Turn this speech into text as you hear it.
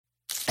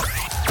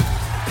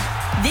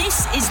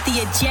This is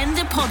the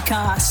Agenda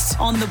Podcast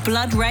on the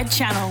Blood Red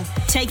Channel,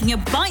 taking a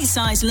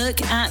bite-sized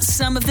look at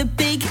some of the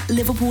big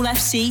Liverpool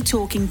FC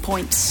talking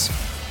points.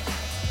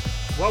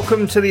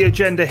 Welcome to the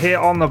Agenda here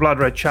on the Blood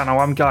Red Channel.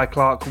 I'm Guy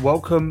Clark.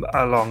 Welcome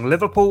along.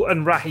 Liverpool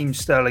and Raheem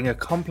Sterling, a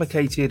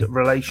complicated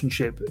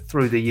relationship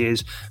through the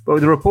years, but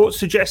with the reports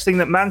suggesting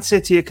that Man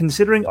City are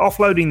considering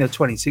offloading the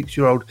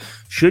 26-year-old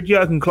should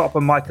Jurgen Klopp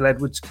and Michael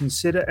Edwards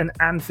consider an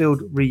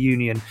Anfield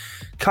reunion.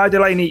 Kai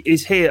Delaney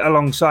is here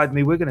alongside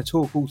me. We're going to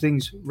talk all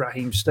things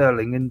Raheem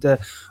Sterling. And,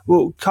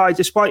 Kai,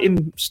 despite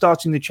him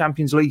starting the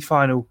Champions League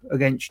final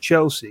against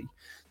Chelsea,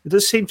 there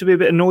does seem to be a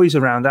bit of noise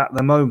around at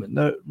the moment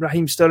that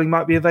Raheem Sterling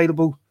might be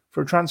available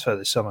for a transfer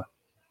this summer.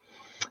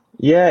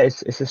 Yeah,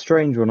 it's a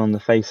strange one on the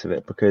face of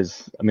it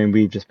because, I mean,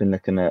 we've just been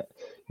looking at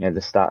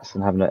the stats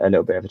and having a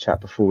little bit of a chat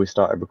before we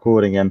started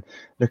recording, and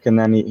looking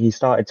then he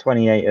started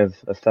 28 of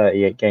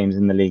 38 games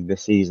in the league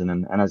this season,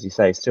 and as you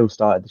say, still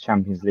started the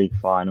Champions League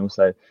final,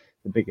 so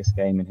the biggest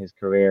game in his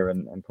career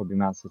and probably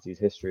Man City's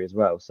history as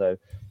well. So,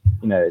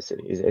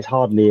 it's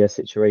hardly a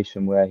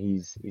situation where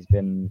he's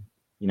been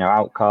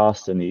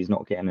outcast and he's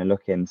not getting a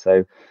look in.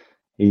 So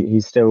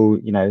he's still,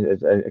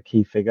 a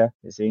key figure,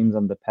 it seems,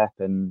 under Pep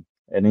and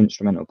an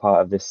instrumental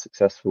part of this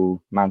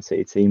successful Man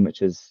City team, which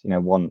has,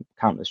 won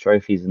countless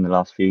trophies in the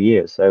last few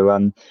years.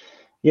 So,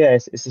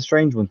 it's a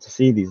strange one to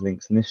see these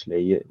links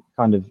initially. You're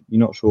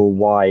not sure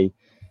why,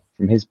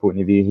 from his point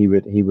of view,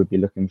 he would be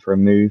looking for a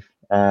move,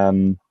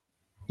 given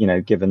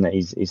that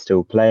he's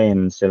still playing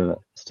and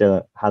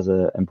still has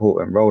an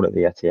important role at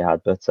the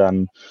Etihad. But,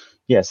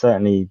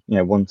 certainly,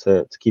 one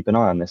to keep an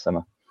eye on this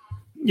summer.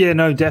 Yeah,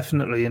 no,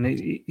 definitely. And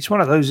it's one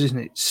of those, isn't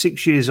it?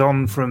 6 years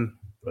on from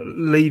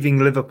leaving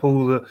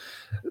Liverpool,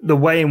 the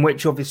way in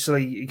which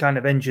obviously he kind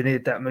of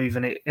engineered that move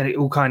and it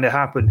all kind of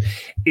happened.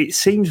 It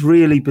seems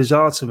really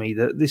bizarre to me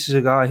that this is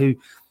a guy who,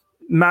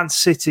 Man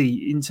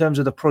City, in terms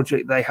of the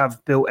project they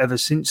have built ever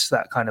since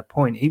that kind of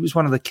point, he was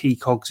one of the key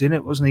cogs in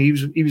it, wasn't he?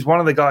 He was one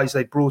of the guys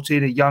they brought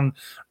in, a young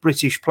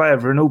British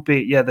player, and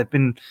albeit, they've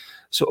been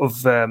sort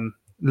of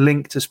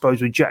linked, I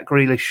suppose, with Jack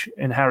Grealish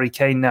and Harry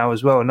Kane now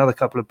as well, another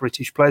couple of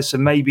British players. So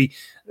maybe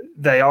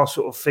they are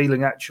sort of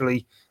feeling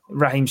actually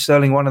Raheem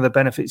Sterling, one of the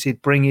benefits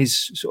he'd bring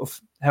is sort of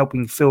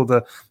helping fill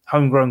the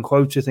homegrown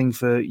quota thing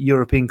for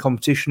European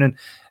competition. And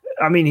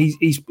I mean,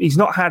 he's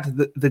not had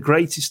the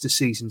greatest of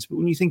seasons, but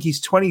when you think he's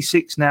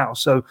 26 now,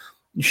 so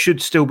he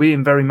should still be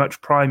in very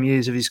much prime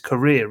years of his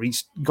career.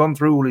 He's gone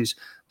through all his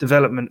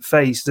development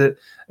phase. That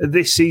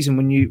this season,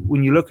 when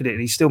you look at it,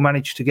 he still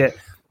managed to get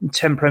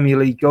 10 Premier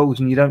League goals,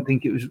 and you don't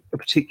think it was a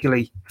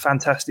particularly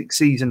fantastic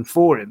season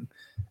for him.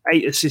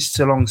 8 assists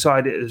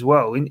alongside it as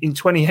well. In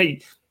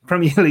 28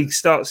 Premier League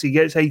starts, he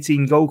gets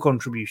 18 goal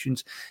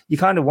contributions. You're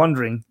kind of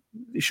wondering,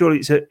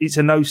 surely it's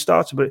a no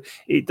starter, but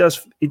it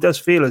does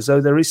feel as though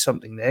there is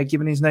something there,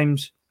 given his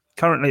name's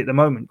currently at the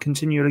moment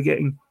continually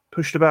getting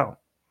pushed about.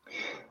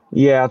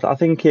 Yeah, I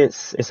think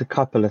it's a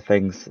couple of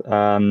things.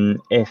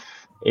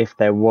 If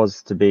there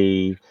was to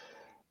be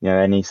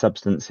any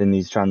substance in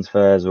these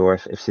transfers, or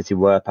if City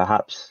were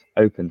perhaps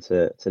open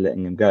to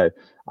letting him go,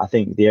 I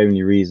think the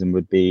only reason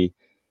would be,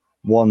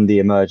 one, the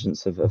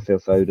emergence of Phil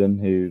Foden,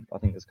 who I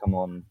think has come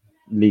on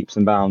leaps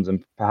and bounds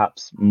and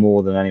perhaps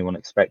more than anyone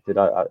expected.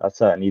 I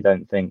certainly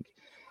don't think,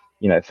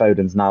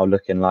 Foden's now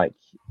looking like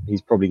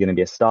he's probably going to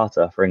be a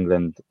starter for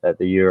England at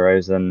the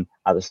Euros, and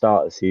at the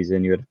start of the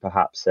season you would have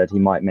perhaps said he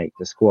might make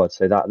the squad.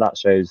 So that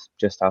shows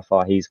just how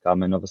far he's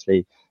come, and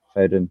obviously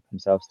Foden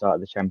himself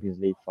started the Champions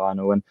League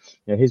final, and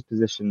his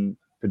position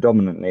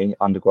predominantly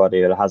under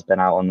Guardiola has been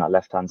out on that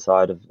left-hand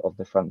side of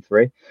the front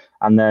three.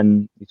 And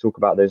then you talk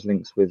about those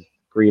links with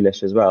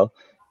Grealish as well.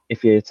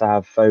 If you're to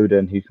have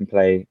Foden who can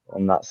play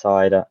on that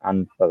side,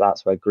 but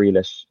that's where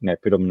Grealish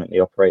predominantly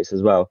operates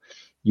as well,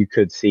 you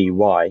could see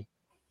why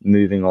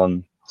moving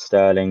on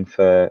Sterling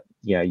for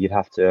you'd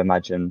have to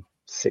imagine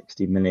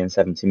 60 million,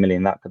 70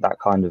 million, that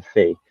kind of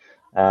fee.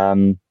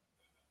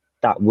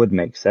 That would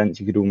make sense.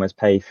 You could almost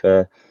pay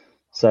for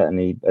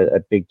certainly a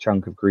big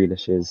chunk of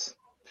Grealish's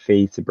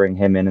fee to bring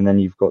him in, and then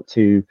you've got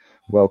 2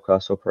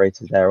 world-class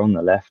operators there on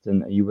the left,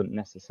 and you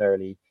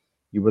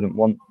wouldn't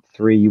want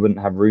 3, you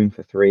wouldn't have room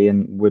for 3.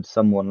 And would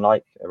someone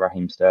like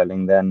Raheem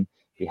Sterling then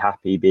be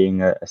happy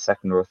being a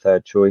second or a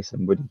third choice,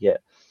 and would he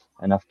get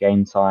enough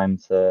game time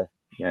to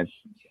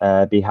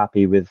be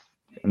happy with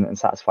and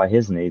satisfy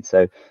his needs?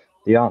 So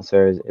the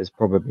answer is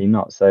probably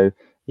not. So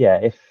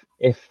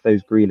if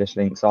those Grealish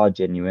links are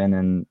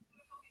genuine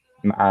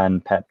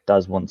and Pep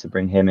does want to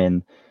bring him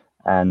in,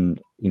 and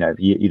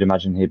you'd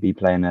imagine he'd be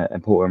playing an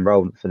important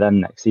role for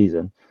them next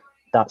season,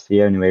 that's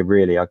the only way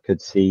really I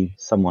could see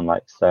someone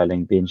like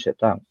Sterling being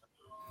shipped out.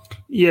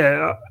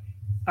 Yeah,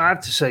 I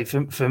have to say,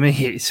 for me,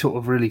 it sort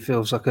of really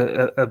feels like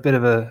a bit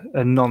of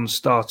a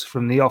non-starter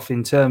from the off,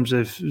 in terms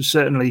of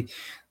certainly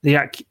the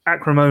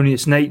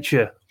acrimonious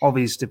nature of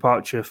his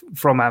departure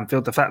from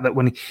Anfield. The fact that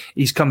when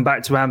he's come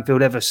back to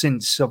Anfield ever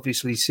since,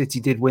 obviously City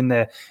did win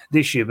there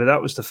this year, but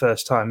that was the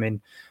first time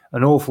in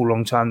an awful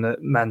long time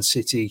that Man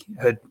City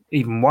had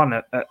even won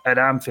at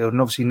Anfield,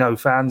 and obviously no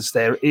fans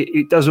there.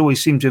 It does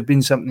always seem to have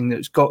been something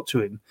that's got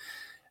to him.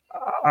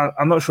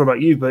 I'm not sure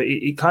about you, but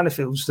it kind of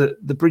feels that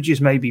the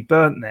bridges may be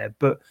burnt there.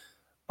 But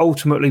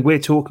ultimately, we're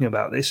talking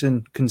about this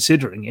and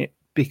considering it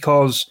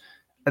because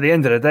at the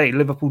end of the day,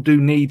 Liverpool do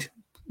need,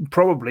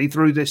 probably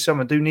through this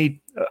summer, do need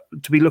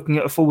to be looking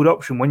at a forward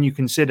option when you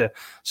consider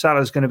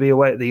Salah's going to be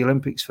away at the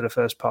Olympics for the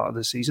first part of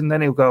the season.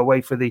 Then he'll go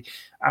away for the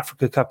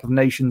Africa Cup of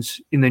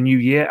Nations in the new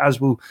year, as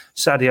will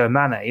Sadio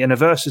Mane, and a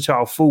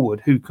versatile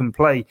forward who can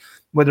play,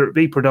 whether it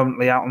be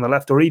predominantly out on the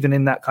left or even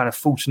in that kind of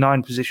false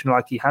nine position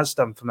like he has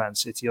done for Man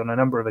City on a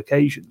number of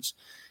occasions.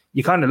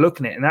 You're kind of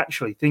looking at it and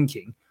actually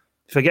thinking,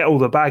 forget all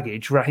the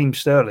baggage, Raheem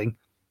Sterling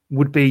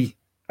would be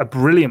a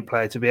brilliant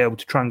player to be able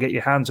to try and get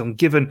your hands on,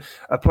 given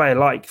a player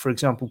like, for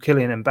example,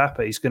 Kylian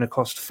Mbappe is going to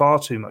cost far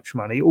too much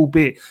money,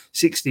 albeit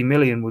 60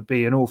 million would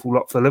be an awful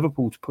lot for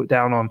Liverpool to put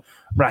down on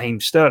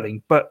Raheem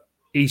Sterling. But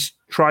he's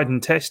tried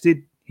and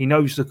tested. He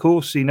knows the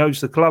course. He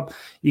knows the club.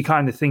 You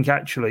kind of think,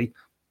 actually,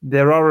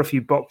 there are a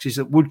few boxes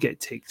that would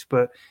get ticked,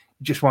 but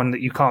just one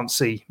that you can't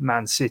see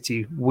Man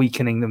City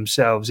weakening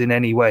themselves in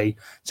any way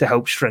to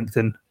help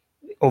strengthen,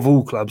 of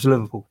all clubs,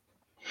 Liverpool.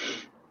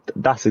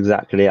 That's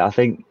exactly it. I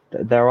think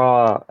there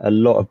are a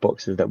lot of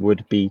boxes that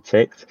would be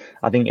ticked.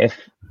 I think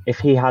if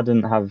he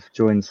hadn't have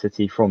joined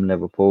City from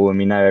Liverpool, and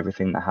we know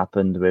everything that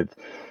happened with,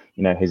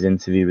 his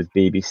interview with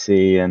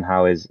BBC and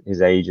how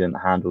his agent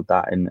handled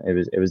that, and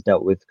it was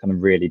dealt with kind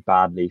of really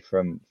badly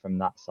from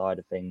that side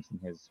of things, and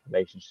his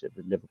relationship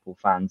with Liverpool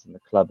fans and the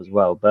club as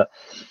well. But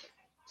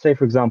say,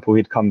 for example,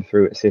 he'd come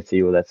through at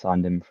City, or they'd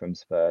signed him from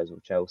Spurs or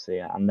Chelsea,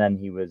 and then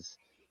he was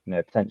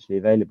potentially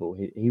available.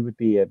 He would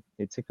be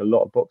he'd tick a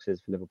lot of boxes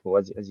for Liverpool,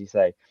 as you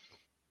say,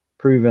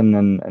 proven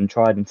and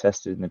tried and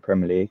tested in the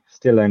Premier League.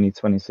 Still only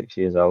 26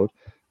 years old.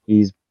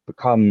 He's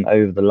become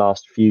over the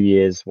last few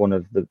years one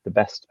of the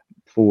best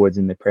forwards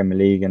in the Premier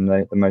League and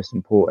the most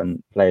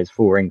important players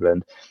for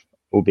England.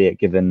 Albeit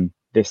given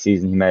this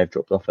season he may have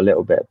dropped off a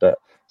little bit, but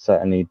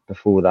certainly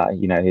before that,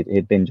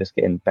 he'd been just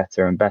getting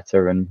better and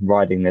better and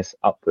riding this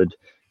upward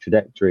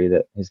trajectory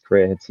that his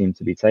career had seemed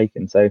to be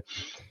taking. So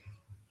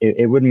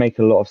it would make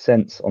a lot of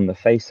sense on the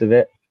face of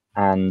it.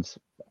 And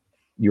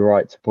you're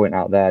right to point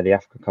out there the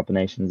Africa Cup of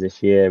Nations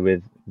this year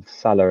with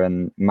Salah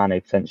and Mane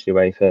potentially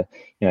away for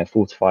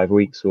 4 to 5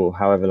 weeks or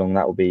however long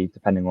that will be,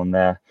 depending on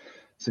their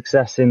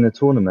success in the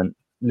tournament.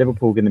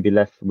 Liverpool going to be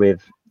left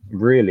with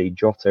really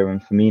Jota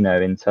and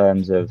Firmino in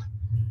terms of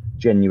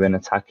genuine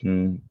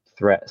attacking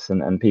threats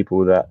and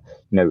people that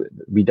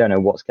we don't know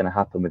what's going to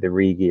happen with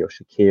Origi or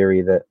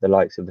Shaqiri, the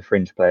likes of the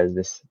fringe players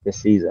this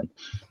season.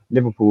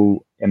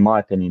 Liverpool, in my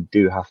opinion,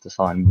 do have to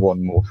sign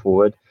one more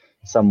forward,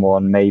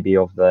 someone maybe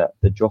of the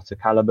Jota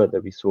caliber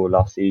that we saw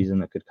last season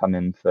that could come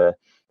in for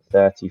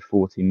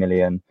 30-40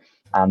 million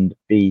and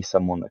be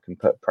someone that can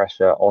put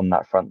pressure on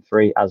that front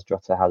three, as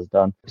Jota has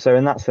done. So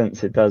in that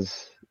sense, it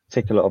does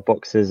tick a lot of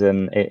boxes,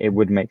 and it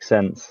would make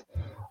sense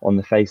on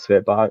the face of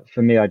it. But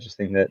for me, I just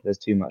think that there's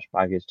too much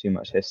baggage, too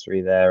much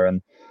history there,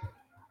 and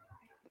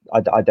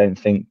I don't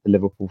think the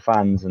Liverpool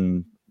fans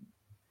would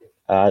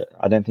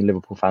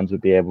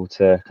be able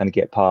to kind of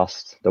get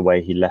past the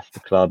way he left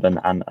the club.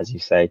 And as you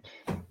say,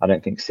 I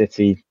don't think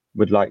City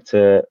would like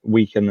to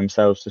weaken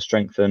themselves to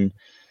strengthen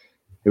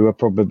who are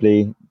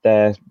probably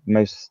their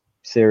most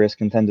serious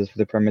contenders for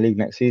the Premier League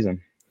next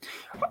season.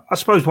 I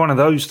suppose one of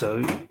those,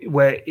 though,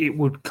 where it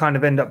would kind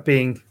of end up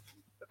being,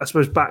 I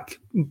suppose, back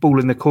ball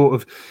in the court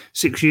of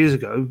 6 years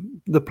ago,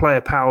 the player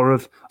power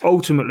of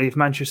ultimately, if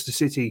Manchester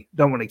City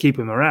don't want to keep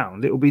him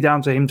around, it will be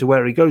down to him to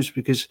where he goes,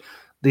 because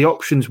the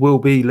options will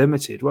be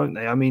limited, won't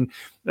they? I mean,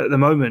 at the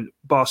moment,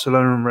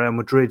 Barcelona and Real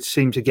Madrid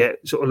seem to get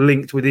sort of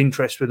linked with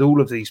interest with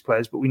all of these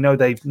players, but we know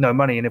they've no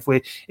money. And if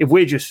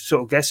we're just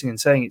sort of guessing and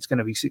saying it's going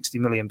to be £60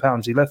 million,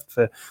 he left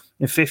for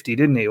 50,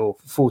 didn't he, or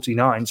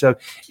 49? So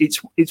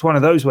it's one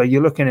of those where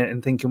you're looking at it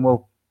and thinking,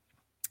 well,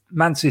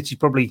 Man City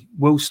probably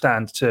will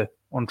stand to,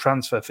 on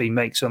transfer fee,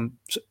 make some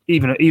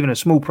even a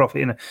small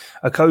profit in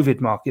a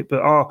COVID market, but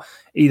are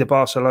either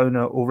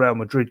Barcelona or Real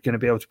Madrid going to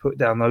be able to put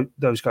down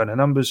those kind of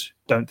numbers?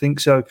 Don't think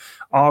so.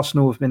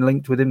 Arsenal have been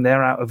linked with him.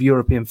 They're out of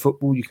European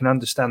football. You can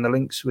understand the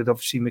links with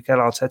obviously Mikel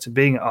Arteta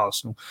being at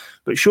Arsenal,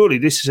 but surely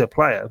this is a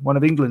player, one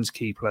of England's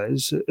key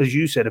players, as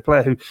you said, a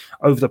player who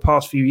over the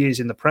past few years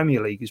in the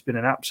Premier League has been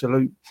an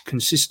absolute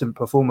consistent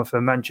performer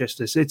for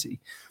Manchester City.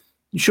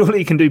 Surely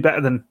he can do better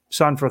than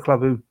sign for a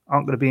club who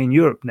aren't going to be in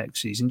Europe next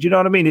season. Do you know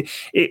what I mean?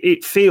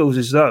 It feels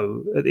as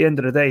though, at the end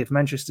of the day, if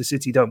Manchester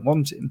City don't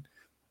want him,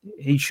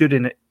 he should,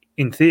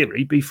 in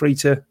theory, be free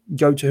to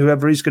go to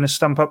whoever is going to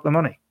stump up the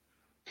money.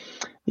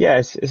 Yeah,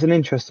 it's an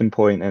interesting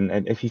point.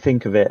 And if you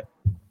think of it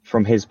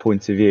from his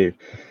point of view,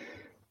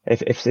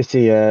 if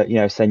City,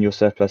 send your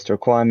surplus to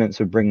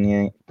requirements of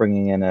bringing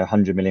in a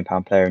 £100 million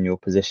player in your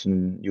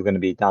position, you're going to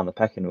be down the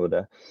pecking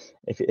order.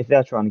 If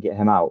they're trying to get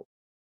him out,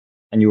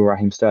 and you're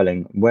Raheem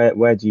Sterling,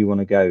 where do you want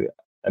to go?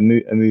 A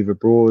move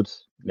abroad?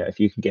 If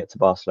you can get to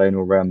Barcelona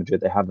or Real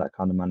Madrid, they have that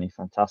kind of money.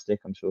 Fantastic.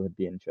 I'm sure he'd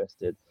be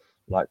interested.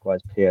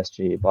 Likewise,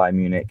 PSG, Bayern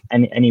Munich,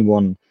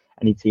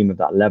 any team of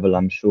that level,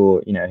 I'm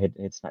sure,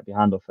 he'd snap your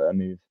hand off at a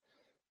move.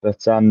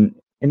 But in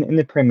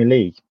the Premier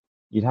League,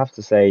 you'd have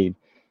to say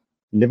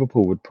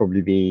Liverpool would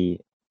probably be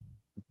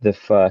the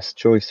first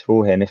choice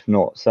for him, if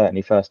not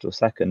certainly first or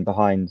second,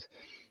 behind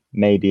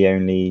maybe a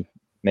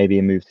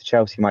move to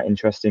Chelsea might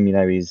interest him.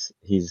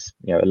 He's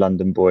a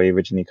London boy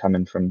originally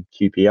coming from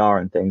QPR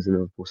and things.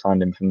 Liverpool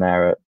signed him from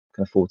there at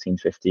kind of 14,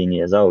 15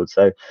 years old.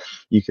 So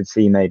you could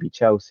see maybe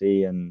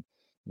Chelsea and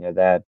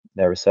their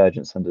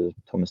resurgence under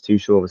Thomas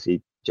Tuchel,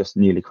 obviously just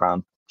newly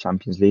crowned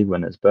Champions League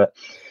winners. But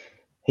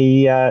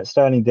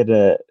Sterling did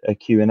a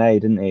Q&A,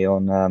 didn't he,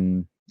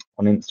 on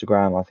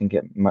Instagram. I think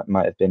it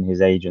might have been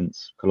his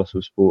agent's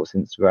Colossal Sports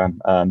Instagram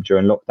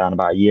during lockdown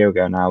about a year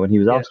ago now, when he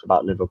was asked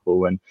about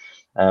Liverpool, and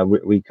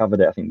we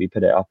covered it. I think we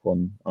put it up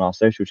on our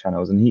social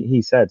channels, and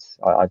he said,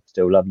 I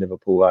still love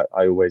Liverpool.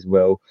 I always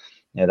will.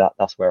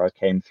 That's where I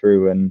came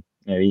through, and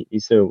he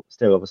still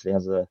obviously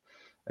has a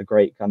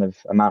great kind of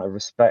amount of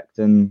respect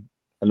and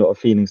a lot of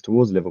feelings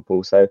towards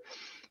Liverpool. So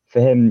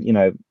for him,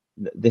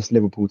 this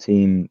Liverpool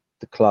team,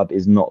 the club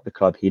is not the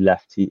club he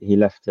left. He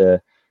left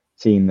a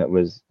team that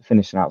was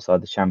finishing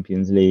outside the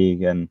Champions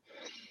League, and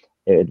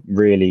it had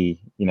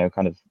really,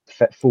 kind of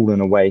fallen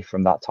away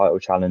from that title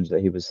challenge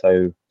that he was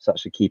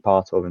such a key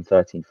part of in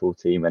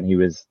 13-14 when he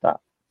was that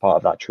part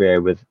of that trio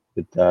with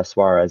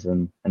Suarez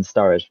and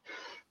Sturridge.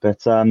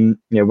 But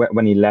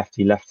when he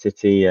left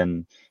City,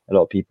 and a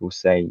lot of people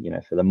say,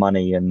 for the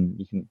money, and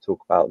you can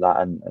talk about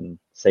that and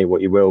say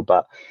what you will,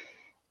 but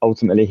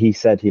ultimately he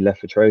said he left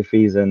for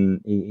trophies,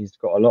 and he's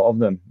got a lot of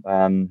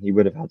them. He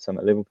would have had some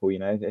at Liverpool,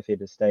 if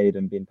he'd have stayed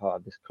and been part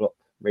of this Klopp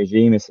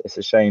regime. It's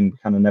a shame we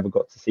kind of never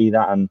got to see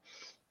that, and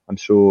I'm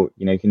sure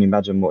you can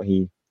imagine what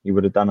he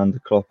would have done under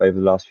Klopp over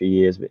the last few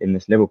years in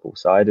this Liverpool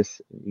side.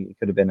 He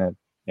could have been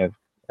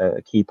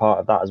a key part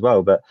of that as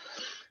well. But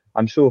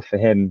I'm sure for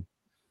him,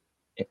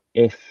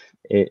 if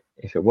it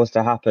was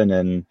to happen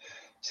and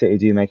City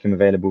do make him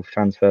available for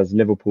transfers,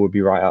 Liverpool would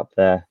be right up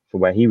there for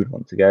where he would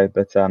want to go.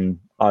 But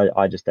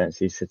I just don't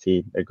see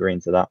City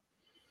agreeing to that.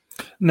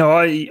 No,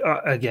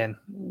 again,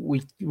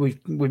 we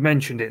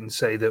mentioned it and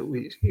say that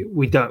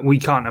we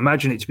can't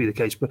imagine it to be the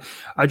case. But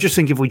I just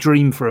think if we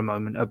dream for a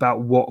moment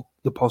about what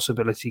the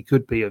possibility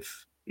could be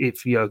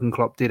if Jurgen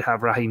Klopp did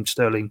have Raheem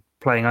Sterling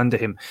playing under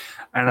him,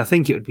 and I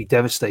think it would be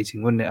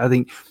devastating, wouldn't it? I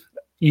think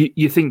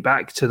you think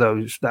back to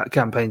that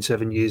campaign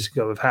 7 years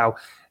ago of how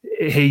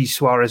he,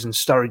 Suarez and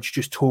Sturridge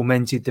just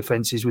tormented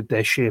defences with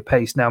their sheer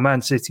pace. Now,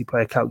 Man City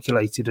play a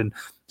calculated and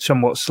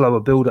somewhat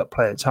slower build-up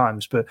play at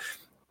times, but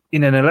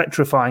in an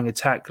electrifying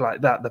attack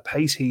like that, the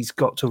pace he's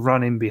got to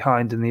run in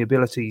behind and the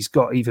ability he's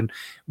got even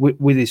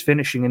with his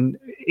finishing, and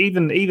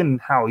even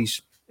how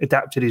he's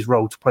adapted his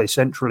role to play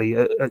centrally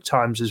at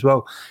times as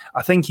well,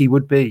 I think he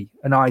would be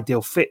an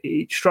ideal fit.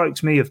 It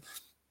strikes me if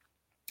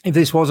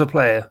this was a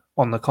player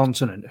on the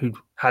continent who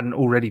hadn't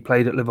already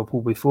played at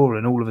Liverpool before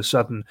and all of a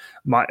sudden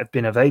might have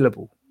been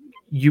available,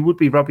 you would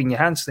be rubbing your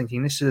hands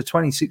thinking this is a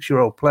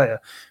 26-year-old player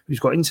who's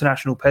got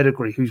international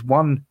pedigree, who's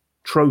won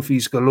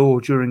trophies galore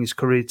during his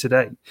career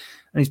today, and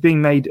he's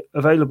being made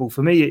available.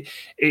 For me,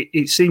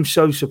 it seems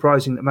so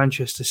surprising that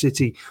Manchester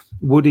City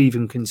would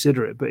even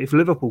consider it. But if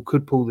Liverpool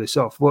could pull this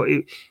off, well,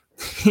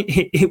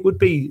 it would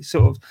be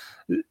sort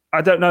of,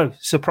 I don't know,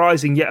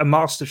 surprising yet a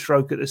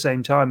masterstroke at the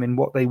same time in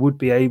what they would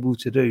be able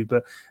to do.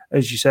 But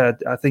as you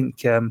said, I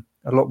think a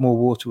lot more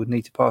water would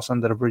need to pass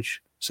under the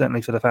bridge,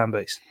 certainly for the fan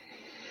base.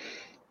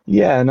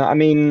 Yeah, and I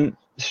mean,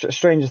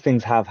 stranger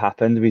things have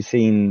happened. We've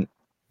seen,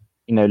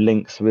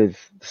 links with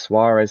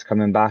Suarez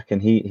coming back,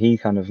 and he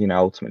kind of,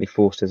 ultimately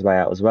forced his way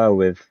out as well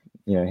with,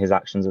 his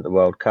actions at the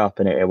World Cup,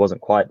 and it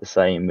wasn't quite the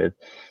same with,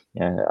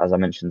 as I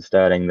mentioned,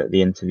 Sterling, that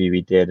the interview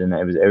he did, and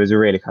it was a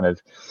really kind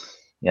of,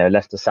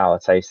 left a sour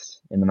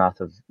taste in the mouth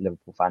of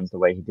Liverpool fans the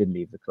way he did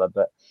leave the club.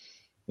 But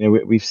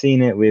we've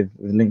seen it with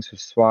links with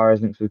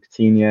Suarez, links with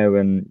Coutinho,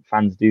 and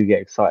fans do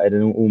get excited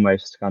and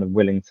almost kind of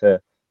willing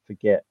to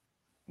forget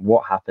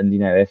what happened.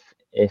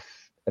 If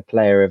a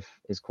player of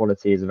his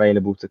quality is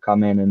available to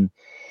come in and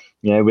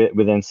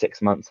within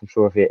 6 months, I'm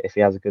sure if he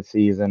has a good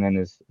season and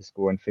is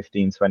scoring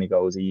 15-20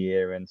 goals a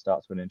year and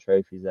starts winning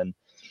trophies, then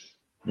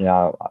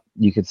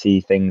you could see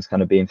things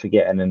kind of being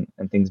forgotten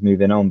and things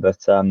moving on.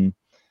 But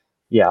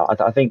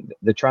I think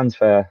the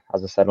transfer,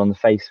 as I said, on the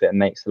face of it,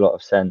 makes a lot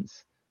of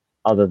sense,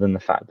 other than the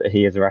fact that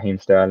he is Raheem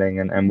Sterling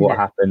and what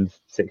happened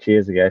 6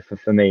 years ago.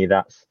 For me,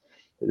 that's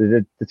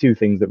the two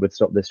things that would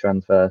stop this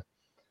transfer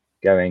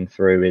going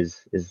through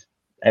is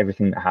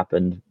everything that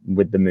happened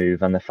with the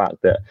move, and the fact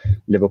that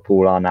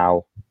Liverpool are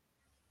now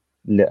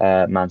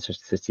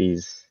Manchester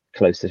City's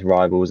closest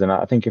rivals. And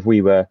I think if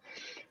we were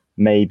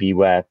maybe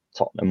where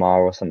Tottenham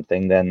are or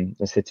something, then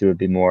the City would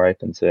be more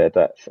open to it.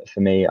 But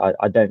for me,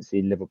 I don't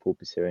see Liverpool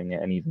pursuing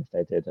it, and even if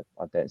they did,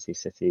 I don't see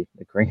City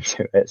agreeing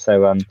to it.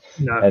 So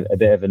a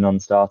bit of a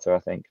non-starter, I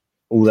think.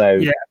 Although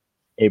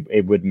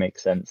it would make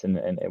sense, and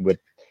it would,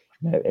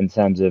 in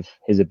terms of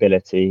his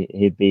ability,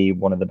 he'd be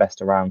one of the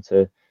best around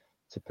to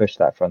push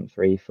that front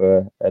three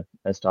for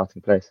a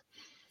starting place.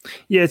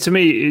 Yeah, to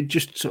me, it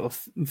just sort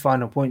of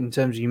final point in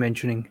terms of you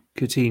mentioning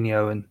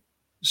Coutinho and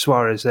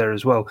Suarez there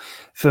as well.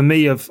 For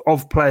me, of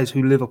players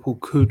who Liverpool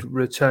could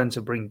return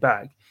to bring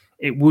back,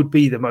 it would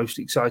be the most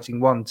exciting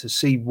one to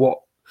see what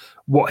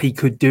what he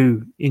could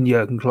do in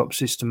Jurgen Klopp's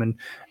system and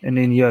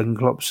in Jurgen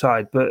Klopp's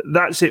side. But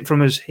that's it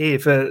from us here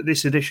for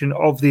this edition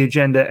of The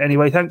Agenda.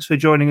 Anyway, thanks for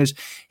joining us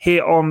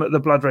here on the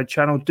Blood Red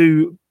channel.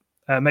 Do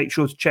make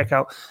sure to check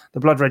out the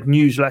Blood Red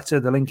newsletter.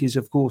 The link is,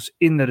 of course,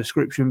 in the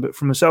description. But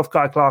from myself,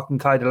 Kai Clark, and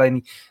Kai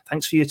Delaney,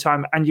 thanks for your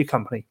time and your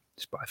company.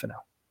 It's bye for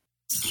now.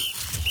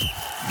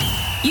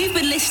 You've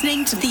been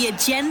listening to The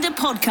Agenda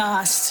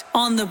podcast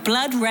on the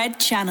Blood Red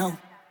channel.